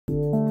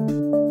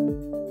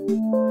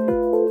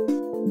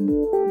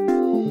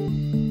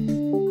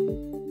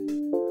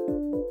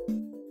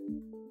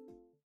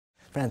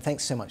Fran,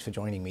 thanks so much for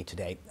joining me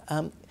today.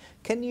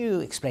 Can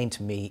you explain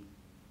to me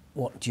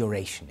what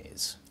duration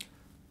is?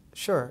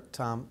 Sure,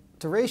 Tom.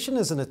 Duration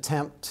is an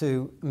attempt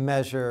to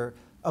measure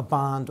a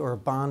bond or a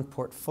bond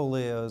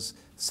portfolio's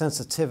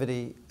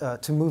sensitivity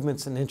to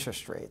movements in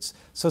interest rates.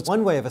 So it's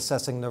one way of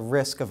assessing the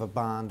risk of a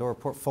bond or a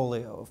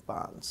portfolio of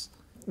bonds.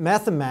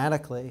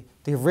 Mathematically,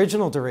 the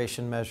original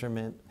duration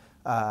measurement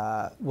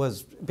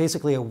was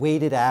basically a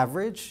weighted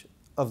average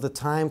of the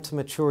time to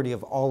maturity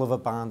of all of a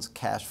bond's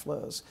cash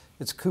flows,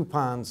 its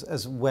coupons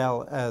as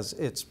well as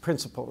its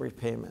principal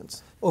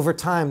repayments. Over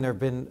time, there have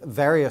been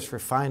various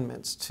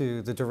refinements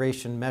to the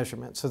duration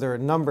measurement. So there are a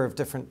number of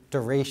different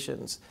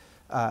durations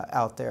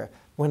out there.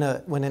 When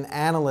an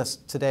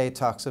analyst today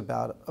talks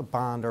about a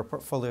bond or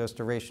portfolio's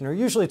duration, they're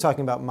usually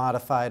talking about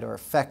modified or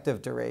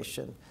effective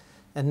duration.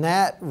 And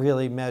that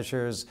really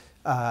measures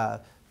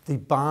the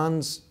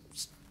bond's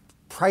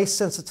price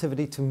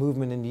sensitivity to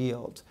movement in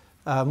yield.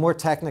 More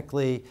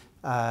technically,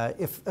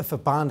 if a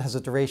bond has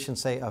a duration,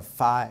 say, of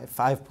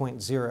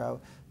 5.0,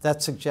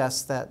 that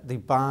suggests that the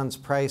bond's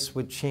price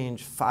would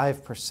change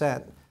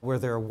 5%, where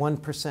there are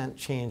 1%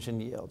 change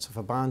in yield. So if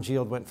a bond's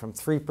yield went from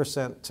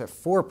 3% to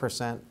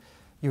 4%,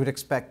 you would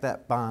expect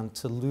that bond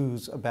to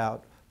lose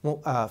about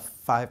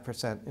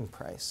 5% in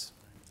price.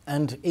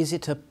 And is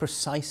it a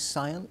precise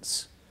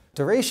science?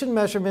 Duration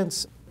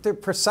measurements, they're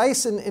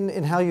precise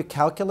in how you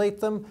calculate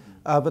them,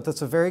 but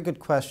that's a very good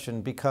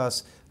question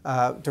because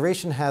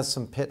duration has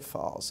some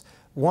pitfalls.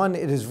 One,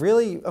 it is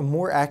really a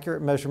more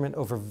accurate measurement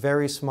over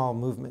very small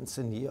movements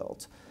in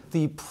yield.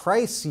 The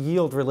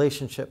price-yield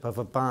relationship of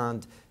a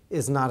bond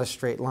is not a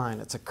straight line,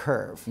 it's a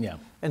curve. Yeah.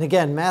 And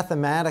again,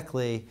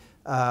 mathematically,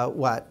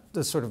 what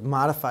the sort of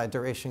modified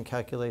duration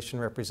calculation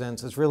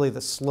represents is really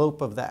the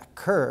slope of that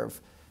curve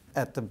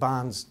at the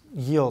bond's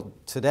yield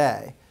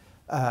today.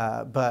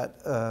 But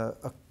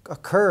a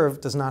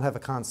curve does not have a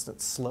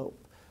constant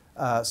slope.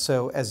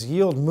 So as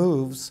yield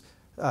moves,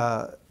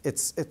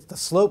 the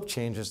slope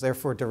changes,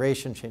 therefore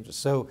duration changes.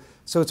 So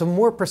it's a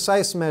more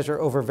precise measure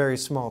over very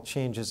small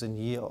changes in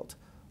yield.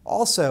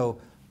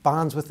 Also,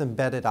 bonds with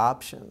embedded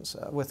options,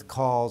 with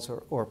calls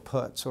or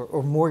puts,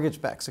 or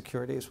mortgage-backed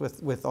securities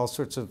with all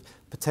sorts of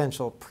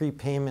potential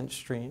prepayment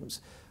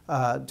streams,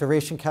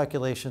 duration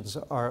calculations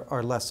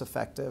are less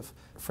effective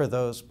for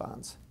those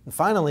bonds. And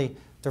finally,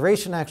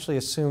 duration actually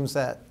assumes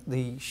that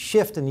the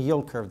shift in the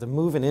yield curve, the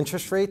move in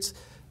interest rates,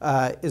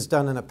 is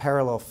done in a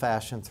parallel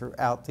fashion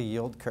throughout the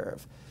yield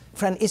curve.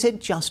 Fran, is it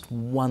just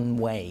one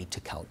way to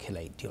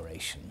calculate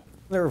duration?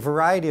 There are a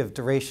variety of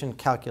duration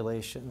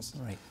calculations.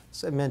 Right.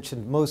 As I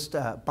mentioned, most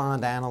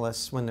bond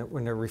analysts, when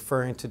they're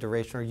referring to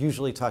duration, are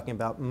usually talking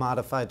about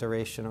modified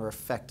duration or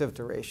effective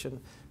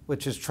duration,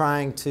 which is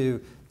trying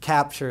to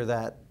capture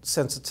that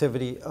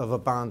sensitivity of a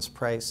bond's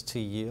price to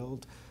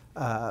yield.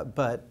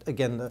 But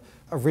again, the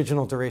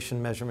original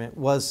duration measurement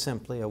was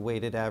simply a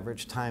weighted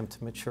average time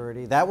to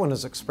maturity. That one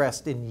is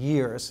expressed in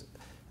years.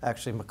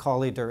 Actually,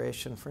 Macaulay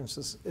duration, for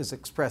instance, is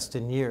expressed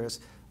in years.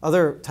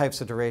 Other types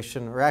of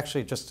duration are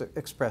actually just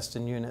expressed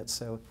in units.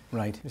 So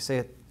right. You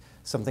say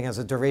something has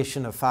a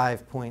duration of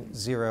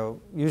 5.0.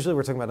 Usually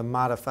we're talking about a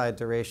modified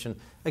duration.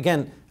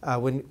 Again,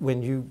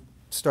 when you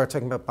start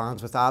talking about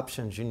bonds with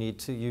options, you need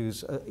to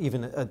use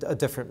even a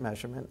different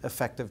measurement,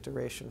 effective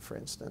duration, for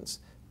instance,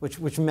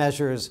 which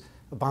measures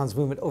a bond's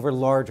movement over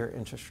larger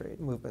interest rate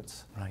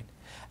movements. Right.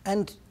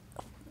 And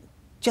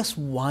just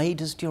why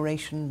does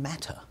duration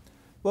matter?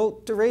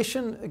 Well,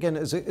 duration, again,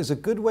 is a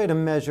good way to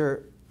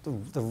measure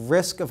the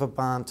risk of a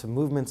bond to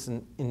movements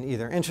in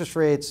either interest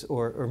rates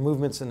or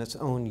movements in its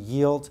own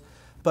yield.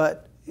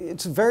 But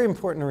it's very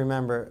important to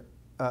remember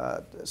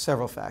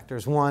several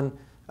factors. One,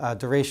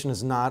 duration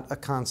is not a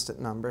constant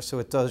number, so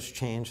it does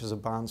change as a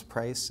bond's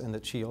price and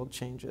its yield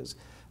changes.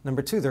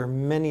 Number two, there are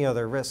many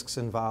other risks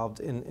involved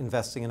in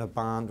investing in a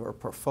bond or a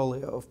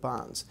portfolio of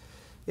bonds.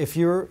 If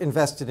you're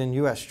invested in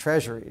U.S.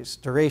 Treasuries,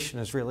 duration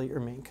is really your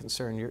main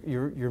concern.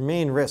 Your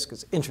main risk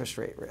is interest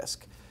rate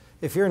risk.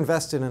 If you're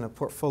invested in a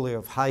portfolio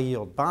of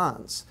high-yield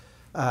bonds,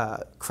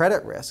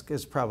 credit risk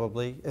has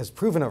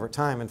proven over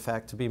time, in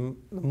fact, to be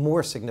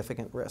more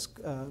significant risk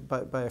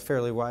by a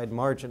fairly wide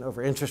margin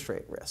over interest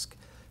rate risk.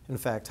 In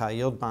fact,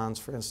 high-yield bonds,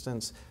 for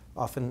instance,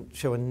 often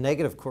show a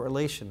negative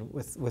correlation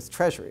with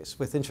treasuries,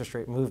 with interest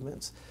rate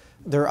movements.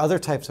 There are other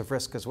types of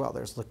risk as well.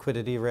 There's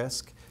liquidity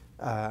risk.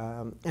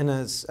 And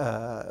as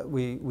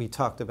we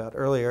talked about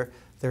earlier,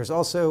 there's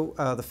also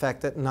the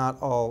fact that not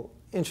all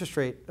interest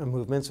rate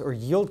movements or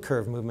yield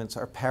curve movements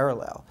are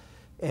parallel.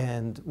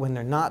 And when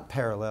they're not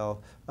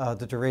parallel,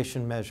 the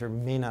duration measure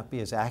may not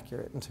be as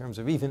accurate in terms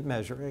of even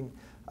measuring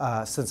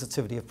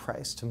sensitivity of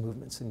price to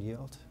movements in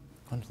yield.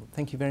 Wonderful.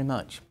 Thank you very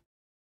much.